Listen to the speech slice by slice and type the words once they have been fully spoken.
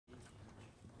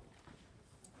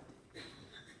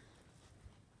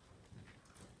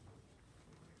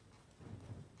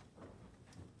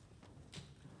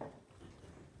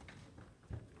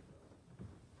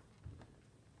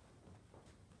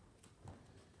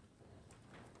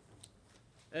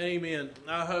Amen.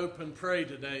 I hope and pray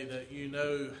today that you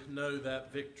know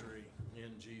that victory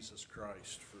in Jesus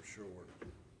Christ for sure.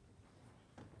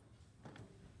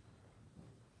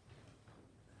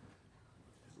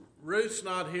 Ruth's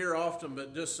not here often,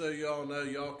 but just so y'all know,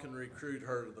 y'all can recruit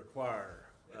her to the choir.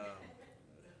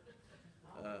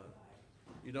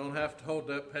 You don't have to hold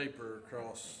that paper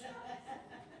across.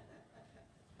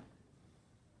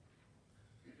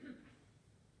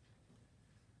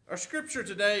 Our scripture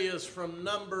today is from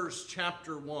Numbers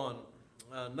chapter 1.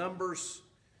 Numbers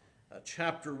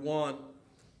chapter 1.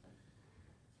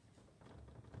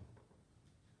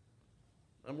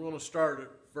 I'm going to start at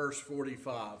verse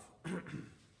 45.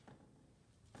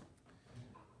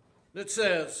 It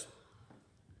says,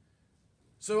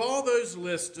 "So all those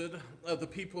listed of the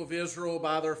people of Israel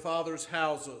by their fathers'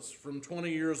 houses, from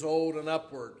 20 years old and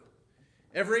upward,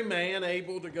 every man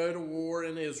able to go to war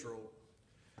in Israel,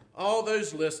 all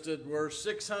those listed were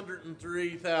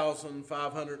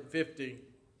 603,550.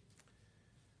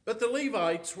 But the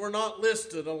Levites were not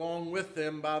listed along with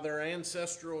them by their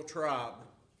ancestral tribe.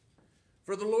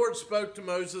 For the Lord spoke to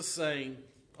Moses, saying,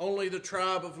 Only the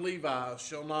tribe of Levi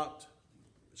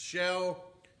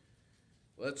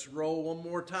let's roll one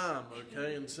more time,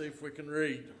 okay, and see if we can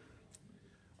read.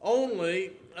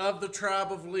 Only of the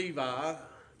tribe of Levi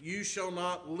you shall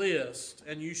not list,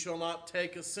 and you shall not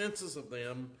take a census of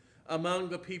them among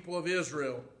the people of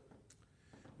Israel.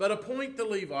 But appoint the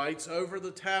Levites over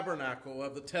the tabernacle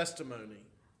of the testimony,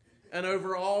 and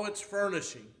over all its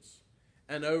furnishings,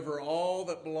 and over all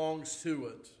that belongs to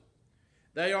it.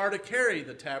 They are to carry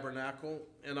the tabernacle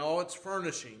and all its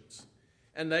furnishings,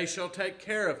 and they shall take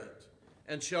care of it,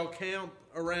 and shall camp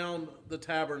around the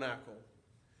tabernacle.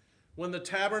 When the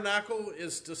tabernacle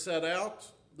is to set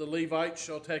out, the Levites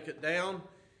shall take it down,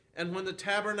 and when the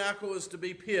tabernacle is to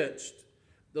be pitched,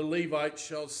 the Levites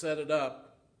shall set it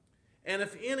up. And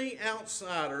if any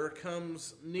outsider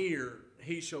comes near,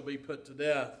 he shall be put to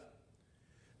death.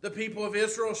 The people of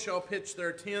Israel shall pitch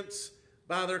their tents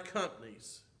by their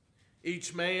companies,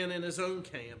 each man in his own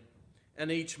camp,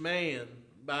 and each man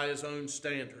by his own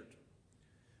standard.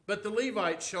 But the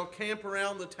Levites shall camp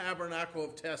around the tabernacle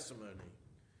of testimony,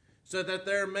 so that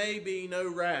there may be no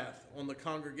wrath on the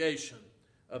congregation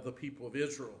of the people of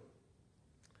Israel.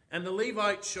 And the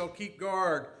Levites shall keep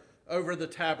guard over the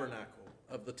tabernacle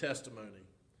of the testimony.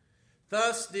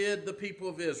 Thus did the people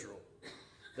of Israel.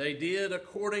 They did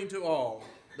according to all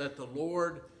that the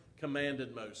Lord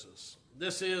commanded Moses."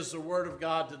 This is the word of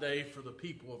God today for the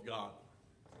people of God.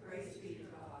 Praise be to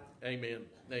God. Amen.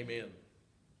 Amen.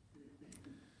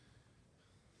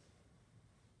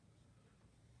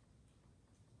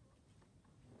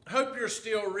 I hope you're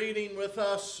still reading with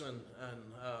us, and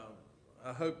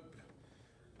I hope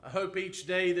each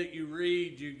day that you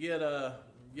read, you get a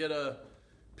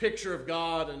picture of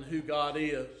God and who God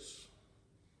is.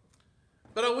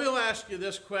 But I will ask you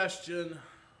this question: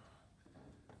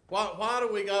 Why do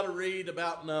we got to read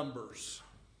about numbers,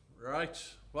 right?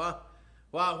 Why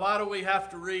do we have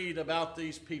to read about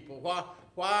these people?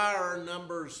 Why are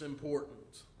numbers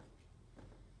important?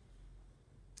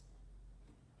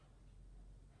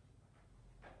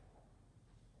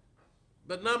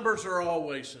 But numbers are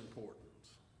always important.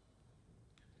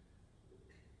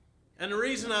 And the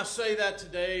reason I say that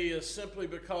today is simply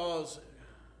because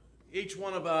each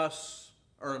one of us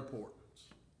are important.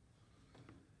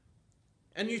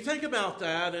 And you think about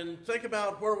that, and think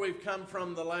about where we've come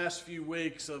from the last few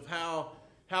weeks of how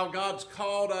God's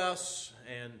called us,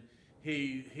 and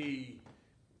He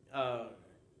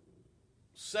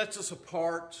sets us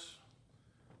apart.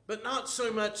 But not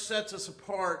so much sets us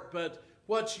apart, but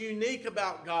what's unique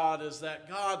about God is that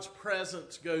God's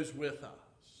presence goes with us.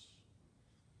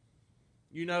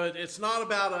 You know, it's not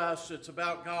about us, it's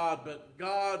about God, but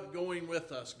God going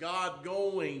with us, God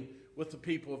going with the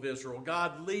people of Israel,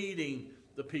 God leading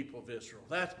the people of Israel.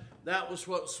 That was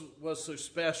what was so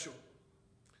special.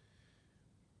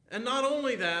 And not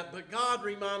only that, but God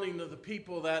reminding the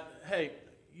people that, hey,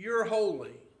 you're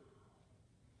holy.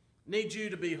 Need you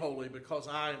to be holy because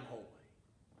I am holy.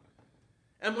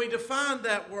 And we defined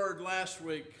that word last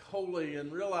week, holy,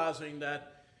 and realizing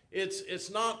that it's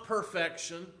not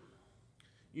perfection.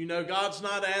 You know, God's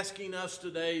not asking us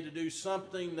today to do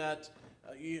something that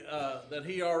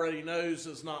He already knows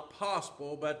is not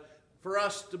possible, but for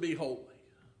us to be holy.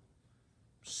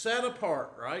 Set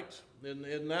apart, right?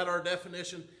 Isn't that our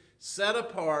definition? Set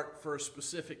apart for a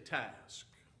specific task,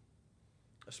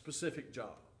 a specific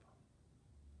job.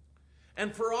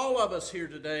 And for all of us here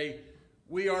today,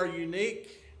 we are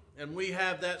unique, and we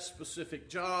have that specific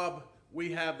job,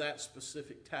 we have that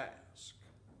specific task.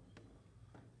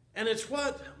 And it's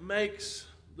what makes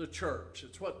the church.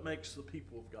 It's what makes the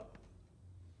people of God.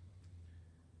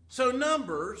 So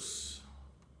numbers,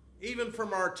 even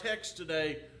from our text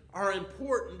today, are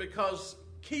important because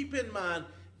keep in mind,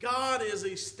 God is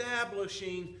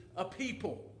establishing a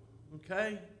people,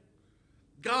 okay?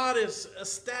 God is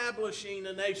establishing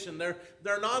a nation. They're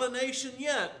not a nation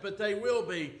yet, but they will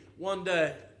be one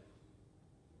day.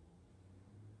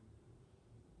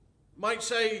 Might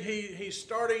say he's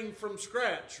starting from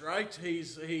scratch, right?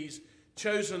 He's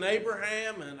chosen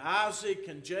Abraham and Isaac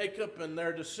and Jacob and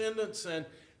their descendants and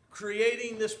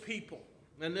creating this people.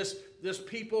 And this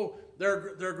people,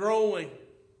 they're growing.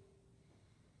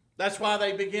 That's why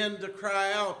they begin to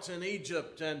cry out in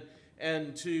Egypt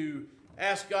and to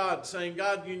ask God, saying,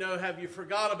 God, have you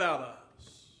forgot about us?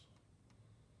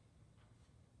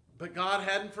 But God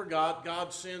hadn't forgot.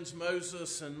 God sends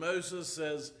Moses, and Moses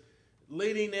is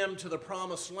leading them to the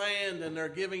promised land, and they're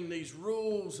giving these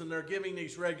rules and they're giving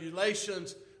these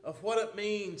regulations of what it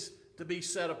means to be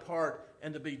set apart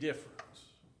and to be different.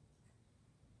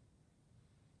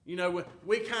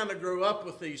 We kind of grow up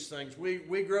with these things.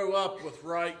 We grow up with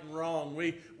right and wrong.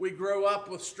 We grow up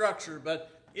with structure,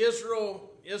 but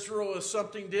Israel is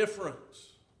something different.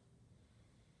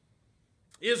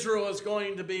 Israel is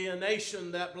going to be a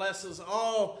nation that blesses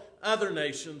all other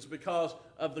nations because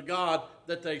of the God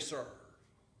that they serve.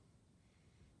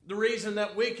 The reason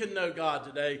that we can know God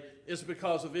today is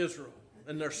because of Israel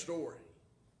and their story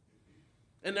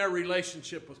and their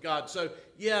relationship with God. So,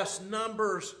 yes,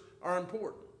 numbers are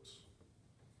important.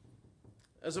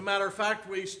 As a matter of fact,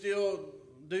 we still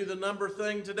do the number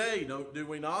thing today, do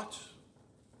we not?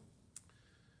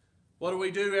 What do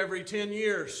we do every 10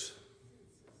 years?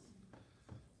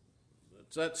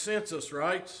 It's that census,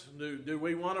 right? Do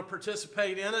we want to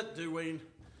participate in it? Do we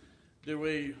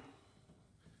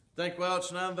think, well,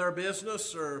 it's none of their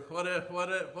business, or what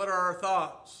are our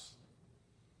thoughts?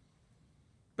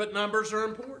 But numbers are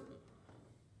important.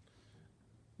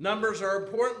 Numbers are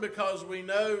important because we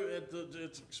know,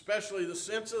 it's especially the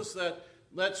census, that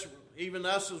even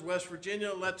us as West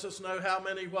Virginia, lets us know how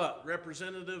many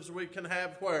representatives we can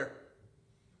have where?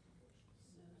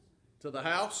 To the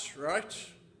House, right?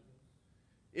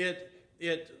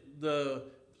 The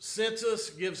census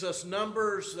gives us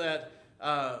numbers that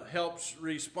helps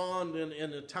respond in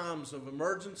the times of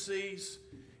emergencies.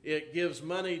 It gives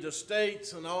money to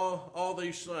states and all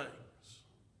these things.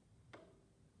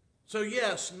 So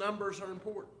yes, numbers are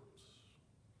important.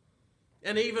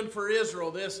 And even for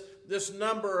Israel, this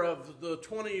number of the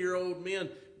 20-year-old men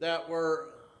that were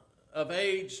of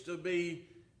age to be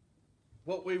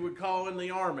what we would call in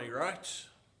the army, right?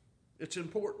 It's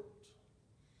important.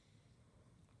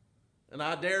 And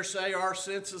I dare say our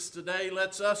census today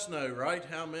lets us know, right,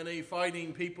 how many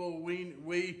fighting people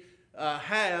we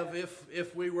have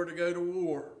if we were to go to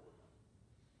war.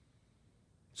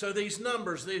 So these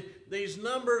numbers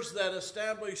that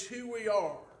establish who we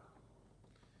are.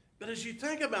 But as you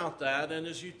think about that, and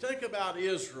as you think about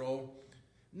Israel,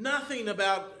 nothing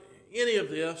about any of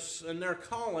this and their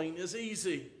calling is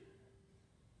easy.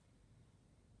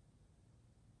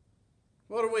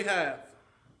 What do we have?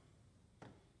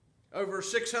 Over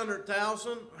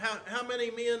 600,000. How many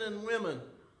men and women?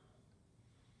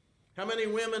 How many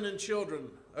women and children?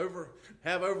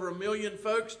 Have over 1 million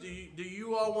folks. Do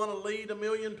you all want to lead 1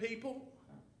 million people?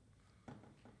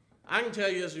 I can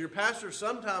tell you as your pastor,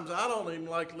 sometimes I don't even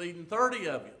like leading 30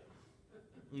 of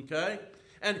you. Okay?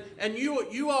 And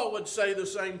you all would say the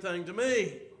same thing to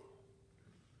me.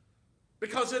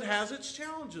 Because it has its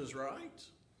challenges, right?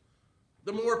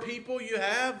 The more people you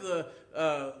have,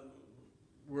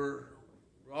 we're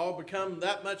all become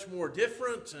that much more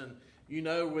different, and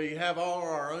we have all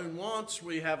our own wants,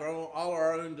 we have all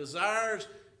our own desires,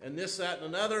 and this, that, and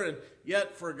another, and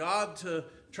yet for God to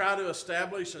try to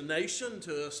establish a nation,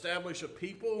 to establish a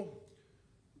people,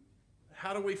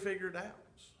 how do we figure it out?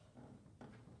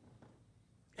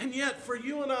 And yet for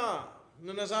you and I,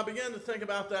 and as I began to think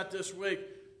about that this week,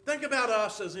 think about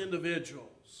us as individuals.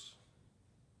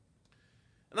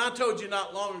 And I told you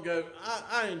not long ago,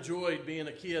 I enjoyed being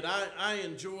a kid. I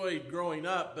enjoyed growing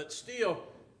up, but still,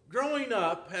 growing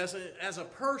up as a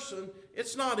person,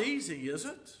 it's not easy, is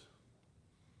it?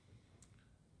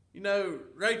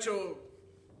 Rachel,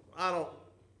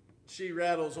 she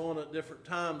rattles on at different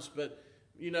times, but,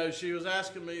 she was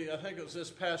asking me, I think it was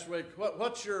this past week,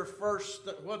 what's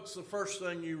the first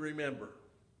thing you remember?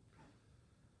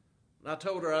 And I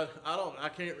told her, I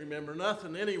can't remember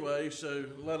nothing anyway, so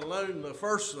let alone the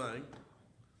first thing.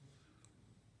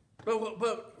 But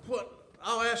what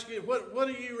I'll ask you, what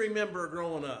do you remember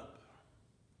growing up?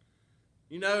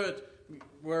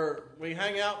 Where we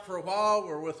hang out for a while,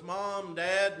 we're with mom,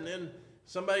 dad, and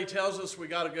somebody tells us we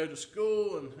got to go to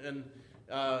school, and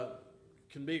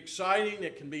can be exciting.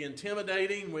 It can be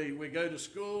intimidating. We go to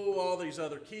school, all these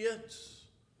other kids.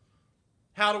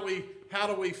 How do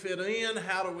we fit in?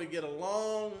 How do we get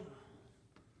along?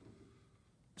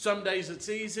 Some days it's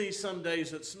easy, some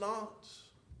days it's not.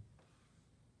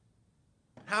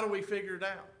 How do we figure it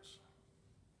out?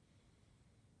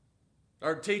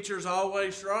 Are teachers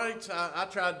always right? I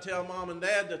tried to tell Mom and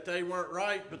Dad that they weren't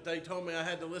right, but they told me I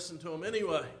had to listen to them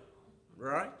anyway.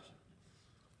 Right?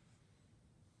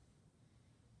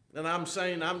 And I'm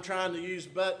saying I'm trying to use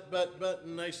but,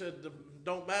 and they said,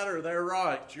 don't matter, they're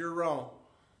right, you're wrong.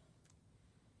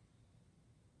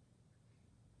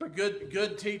 But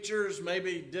good teachers,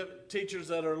 maybe teachers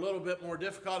that are a little bit more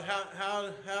difficult,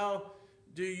 how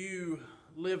do you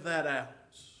live that out?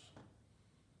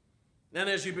 And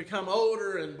as you become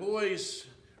older and boys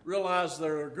realize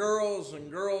there are girls and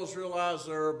girls realize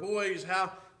there are boys,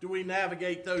 how do we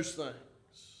navigate those things?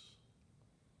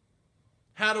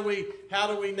 How do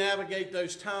we navigate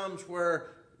those times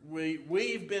where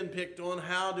we've been picked on?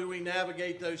 How do we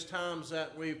navigate those times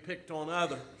that we've picked on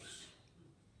others?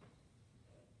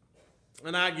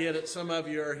 And I get it. Some of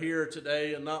you are here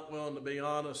today and not willing to be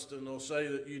honest, and they'll say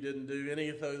that you didn't do any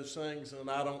of those things, and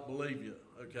I don't believe you,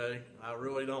 okay? I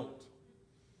really don't.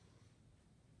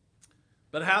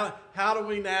 But how do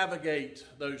we navigate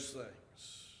those things?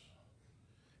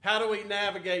 How do we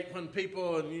navigate when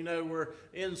people, and we're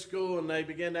in school and they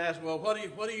begin to ask, well, what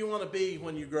do you want to be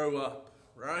when you grow up,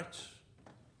 right?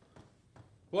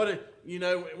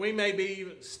 We may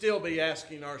still be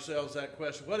asking ourselves that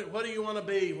question. What do you want to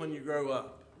be when you grow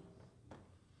up?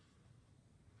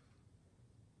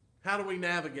 How do we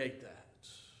navigate that?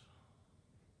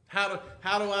 How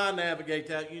do I navigate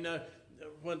that?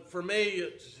 For me,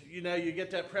 it's, you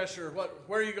get that pressure.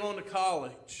 Where are you going to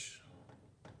college?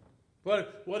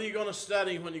 What are you going to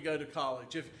study when you go to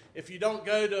college? If you don't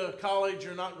go to college,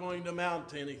 you're not going to amount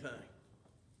to anything.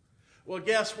 Well,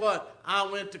 guess what? I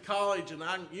went to college, and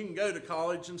you can go to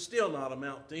college and still not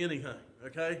amount to anything,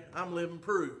 okay? I'm living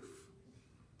proof.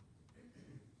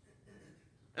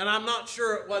 And I'm not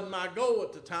sure it wasn't my goal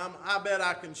at the time. I bet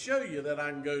I can show you that I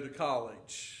can go to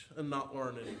college and not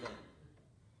learn anything.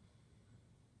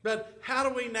 But how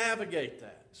do we navigate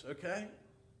that, okay?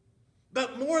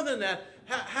 But more than that,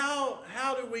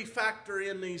 how do we factor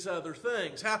in these other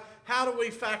things? How do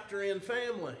we factor in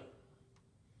family?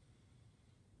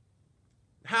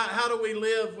 How do we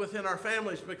live within our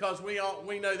families? Because we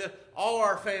know that all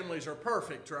our families are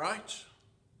perfect, right?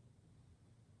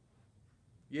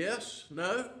 Yes?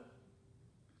 No?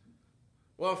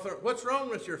 Well, what's wrong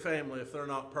with your family if they're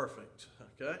not perfect?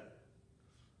 Okay?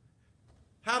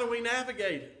 How do we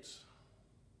navigate it?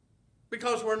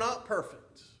 Because we're not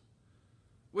perfect.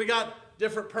 We got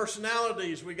different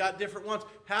personalities. We got different ones.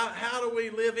 How do we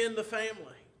live in the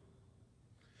family?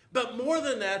 But more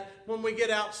than that, when we get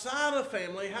outside of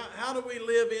family, how do we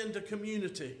live into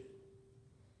community?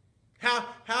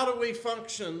 How do we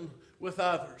function with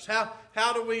others?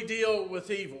 How do we deal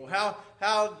with evil?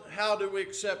 How do we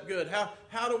accept good?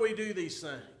 How do we do these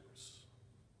things?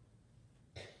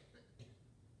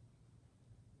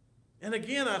 And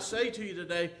again, I say to you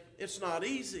today, it's not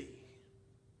easy.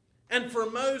 And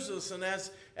for Moses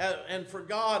and for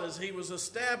God, as he was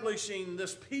establishing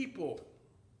this people,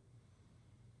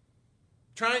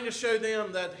 trying to show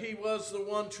them that he was the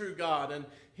one true God, and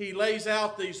he lays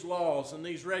out these laws and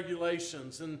these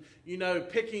regulations and,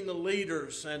 picking the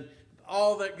leaders and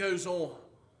all that goes on.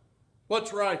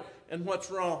 What's right and what's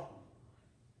wrong.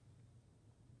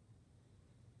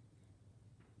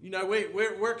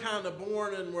 We're kind of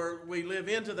born and we live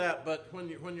into that, but when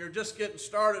you're just getting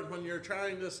started, when you're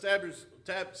trying to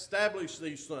establish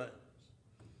these things,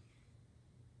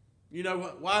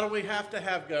 why do we have to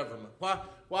have government?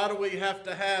 Why do we have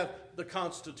to have the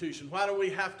Constitution? Why do we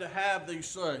have to have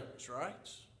these things, right?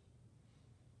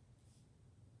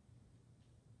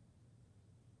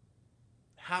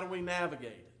 How do we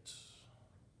navigate it?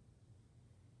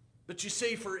 But you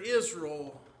see, for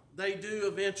Israel, they do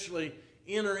eventually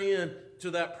enter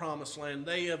into that promised land.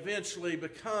 They eventually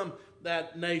become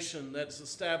that nation that's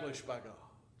established by God.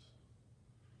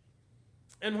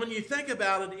 And when you think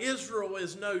about it, Israel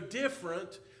is no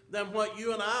different than what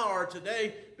you and I are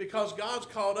today, because God's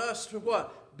called us to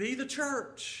what? Be the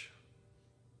church.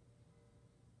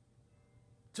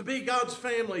 To be God's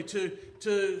family,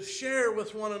 to share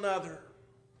with one another.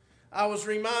 I was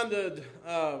reminded,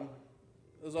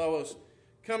 as I was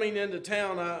coming into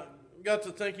town, I got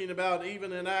to thinking about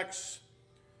even in Acts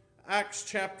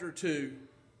chapter 2.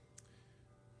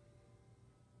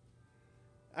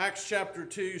 Acts chapter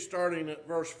 2, starting at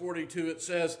verse 42, it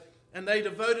says, And they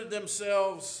devoted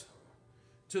themselves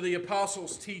to the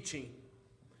apostles' teaching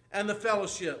and the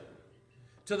fellowship,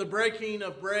 to the breaking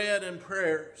of bread and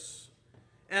prayers.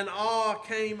 And awe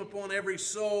came upon every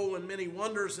soul, and many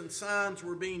wonders and signs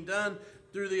were being done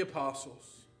through the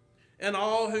apostles. And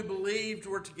all who believed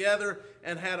were together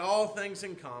and had all things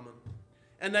in common.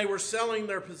 And they were selling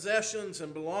their possessions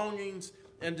and belongings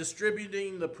and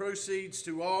distributing the proceeds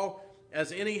to all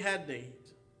as any had need.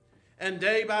 And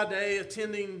day by day,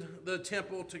 attending the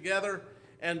temple together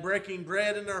and breaking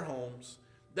bread in their homes,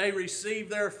 they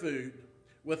received their food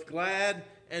with glad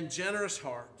and generous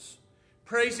hearts,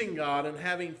 praising God and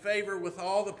having favor with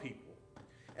all the people.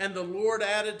 And the Lord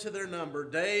added to their number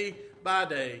day by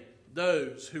day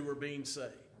those who were being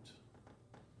saved.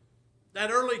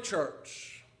 That early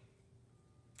church,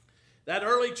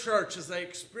 as they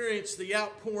experienced the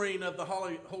outpouring of the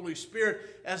Holy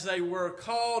Spirit, as they were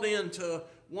called into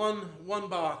one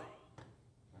body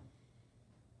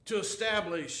to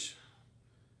establish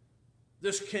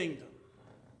this kingdom,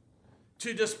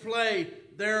 to display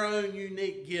their own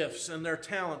unique gifts and their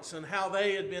talents and how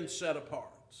they had been set apart.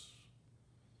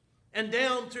 And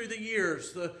down through the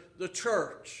years, the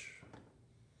church,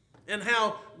 and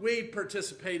how we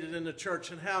participated in the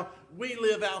church and how we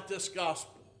live out this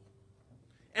gospel.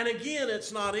 And again,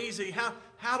 it's not easy.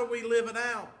 How do we live it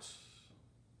out?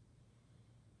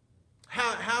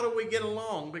 How do we get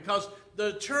along? Because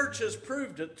the church has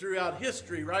proved it throughout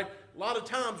history, right? A lot of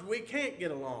times we can't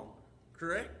get along,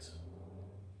 correct?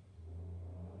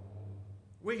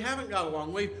 We haven't got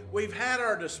along. We've had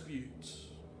our disputes.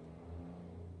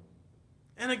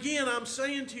 And again, I'm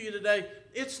saying to you today,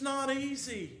 it's not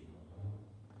easy.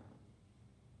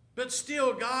 But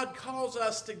still, God calls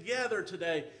us together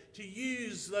today to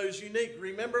use those unique.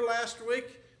 Remember last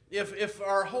week? If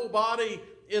our whole body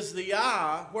is the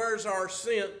eye, where's our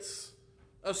sense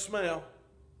of smell?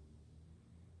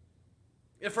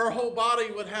 If our whole body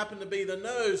would happen to be the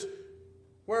nose,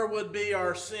 where would be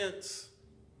our sense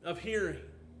of hearing?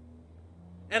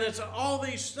 And it's all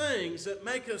these things that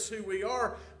make us who we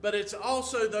are, but it's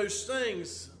also those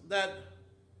things that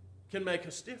can make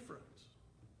us different.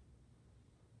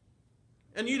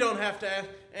 And you don't have to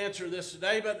answer this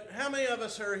today, but how many of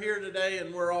us are here today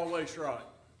and we're always right?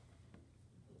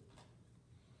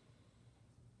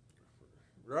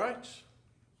 Right?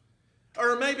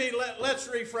 Or maybe let's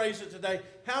rephrase it today.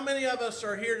 How many of us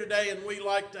are here today and we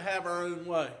like to have our own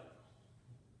way?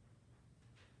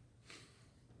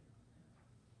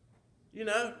 You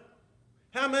know,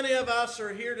 how many of us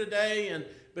are here today and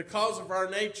because of our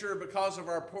nature, because of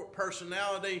our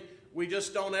personality, we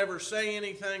just don't ever say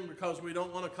anything because we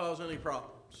don't want to cause any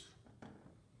problems?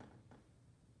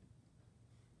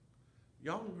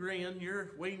 Y'all can grin.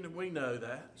 We know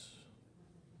that.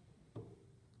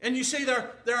 And you see,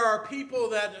 there are people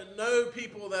that know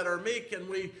people that are meek, and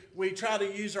we try to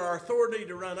use our authority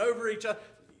to run over each other.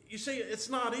 You see, it's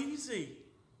not easy.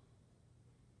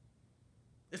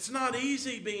 It's not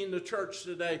easy being the church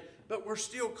today, but we're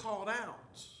still called out.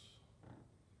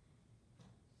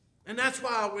 And that's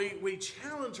why we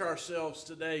challenge ourselves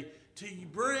today to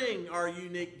bring our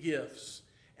unique gifts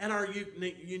and our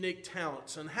unique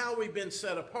talents and how we've been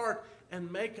set apart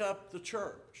and make up the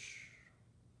church.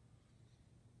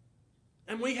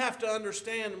 And we have to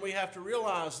understand and we have to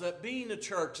realize that being a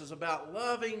church is about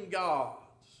loving God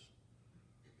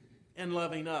and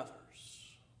loving others.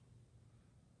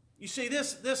 You see,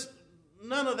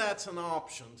 none of that's an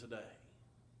option today.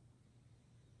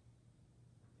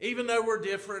 Even though we're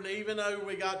different, even though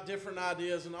we got different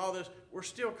ideas and all this, we're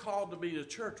still called to be the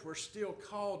church. We're still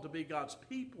called to be God's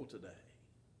people today.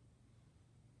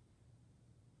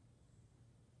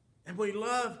 And we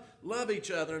love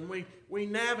each other, and we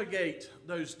navigate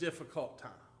those difficult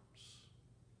times.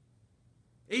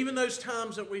 Even those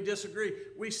times that we disagree,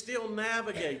 we still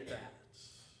navigate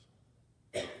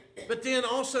that. But then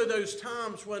also those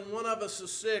times when one of us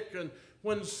is sick and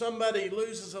when somebody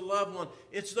loses a loved one,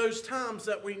 it's those times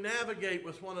that we navigate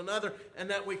with one another and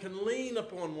that we can lean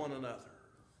upon one another.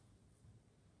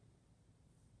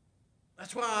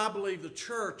 That's why I believe the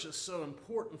church is so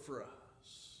important for us.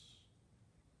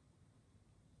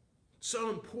 It's so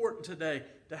important today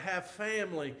to have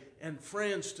family and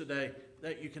friends today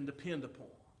that you can depend upon.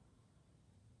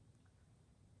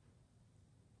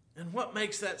 And what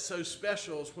makes that so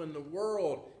special is when the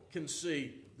world can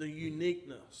see the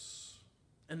uniqueness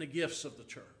and the gifts of the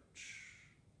church.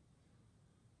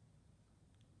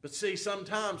 But see,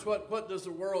 sometimes what does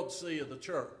the world see of the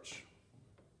church?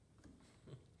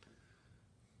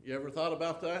 You ever thought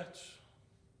about that?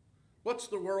 What's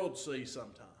the world see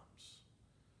sometimes?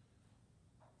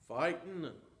 Fighting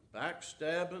and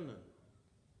backstabbing and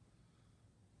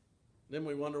Then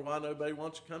we wonder why nobody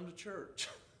wants to come to church.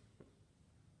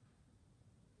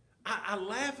 I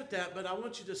laugh at that, but I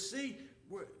want you to see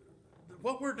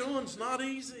what we're doing is not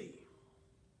easy.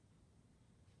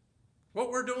 What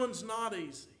we're doing is not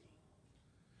easy.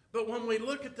 But when we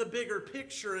look at the bigger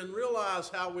picture and realize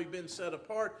how we've been set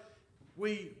apart,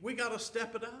 we got to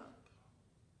step it up.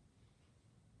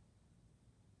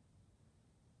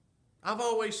 I've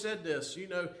always said this,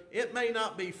 it may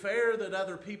not be fair that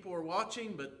other people are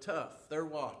watching, but tough, they're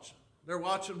watching. They're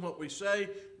watching what we say,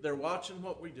 they're watching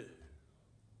what we do.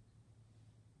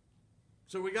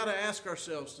 So we got to ask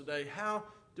ourselves today, how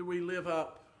do we live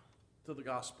up to the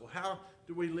gospel? How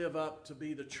do we live up to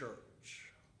be the church?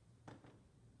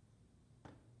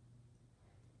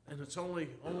 And it's only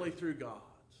through God.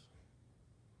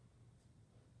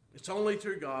 It's only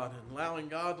through God and allowing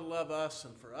God to love us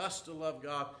and for us to love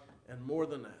God, and more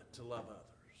than that, to love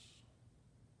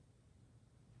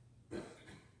others.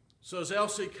 So as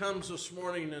Elsie comes this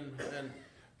morning, and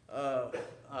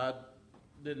I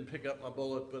didn't pick up my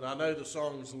bullet, but I know the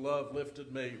song's Love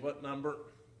Lifted Me. What number?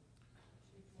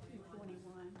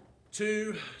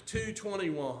 221.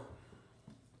 221.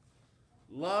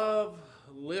 Love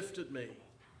lifted me.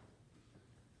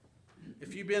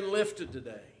 If you've been lifted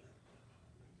today,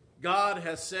 God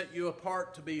has set you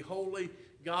apart to be holy.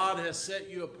 God has set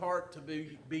you apart to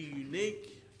be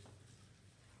unique.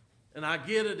 And I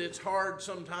get it, it's hard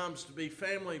sometimes to be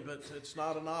family, but it's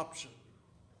not an option.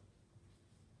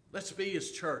 Let's be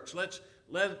His church.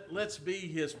 Let's be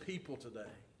His people today.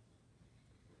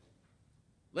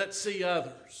 Let's see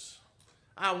others.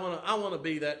 I want to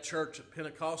be that church at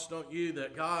Pentecost, don't you?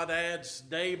 That God adds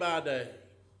day by day,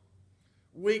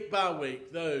 week by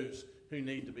week, those who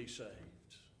need to be saved.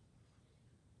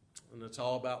 And it's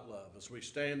all about love as we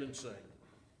stand and sing.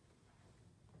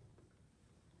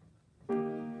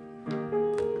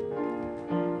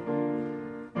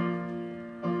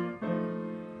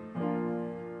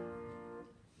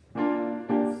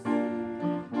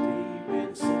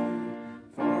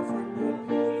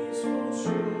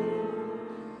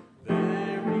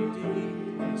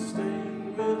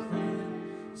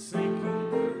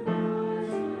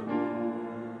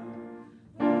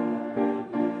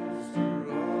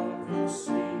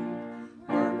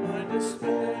 This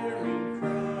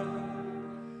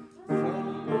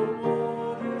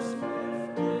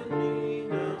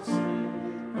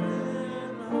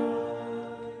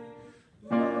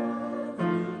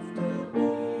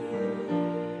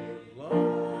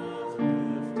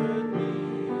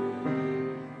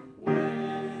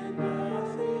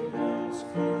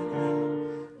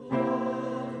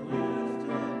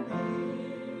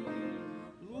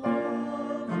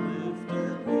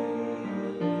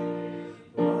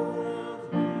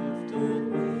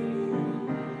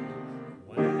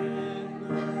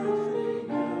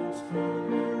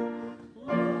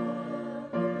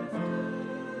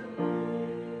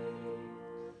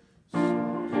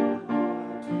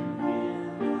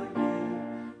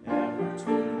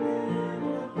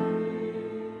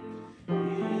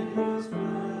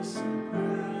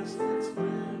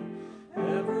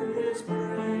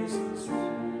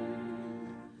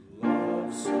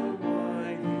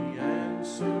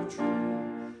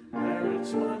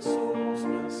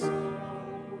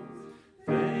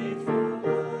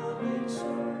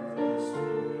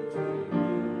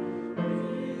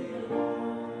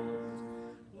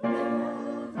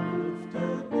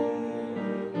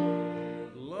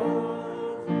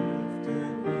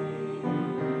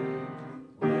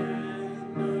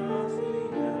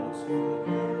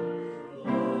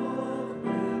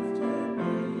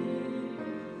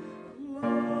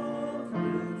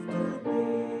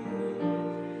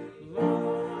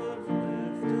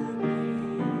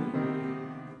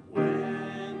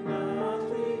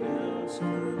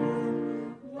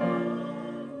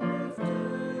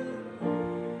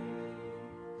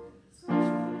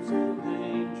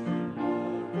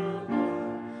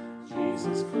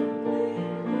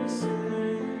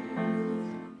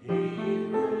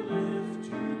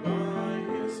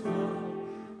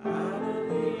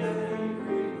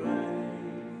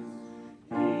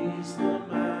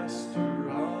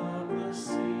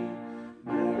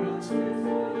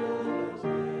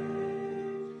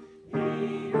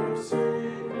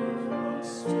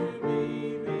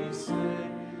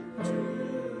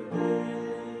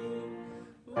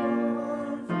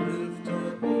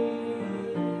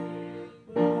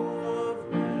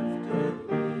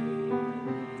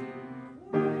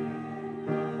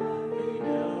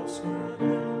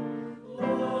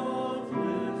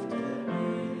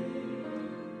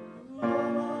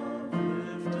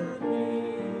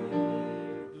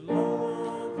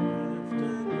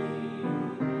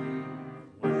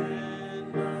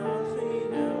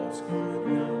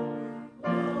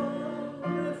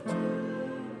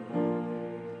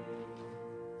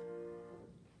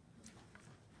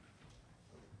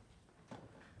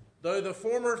Though the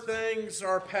former things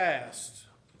are past,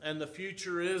 and the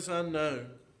future is unknown,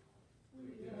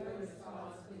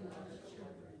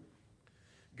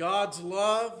 God's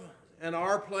love and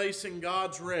our place in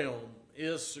God's realm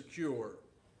is secure.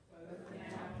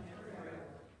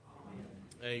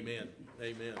 Amen.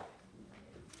 Amen.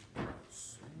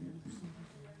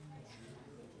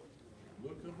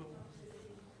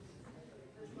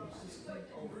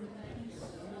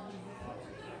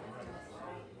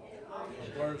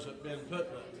 Where's it been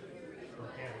putting it?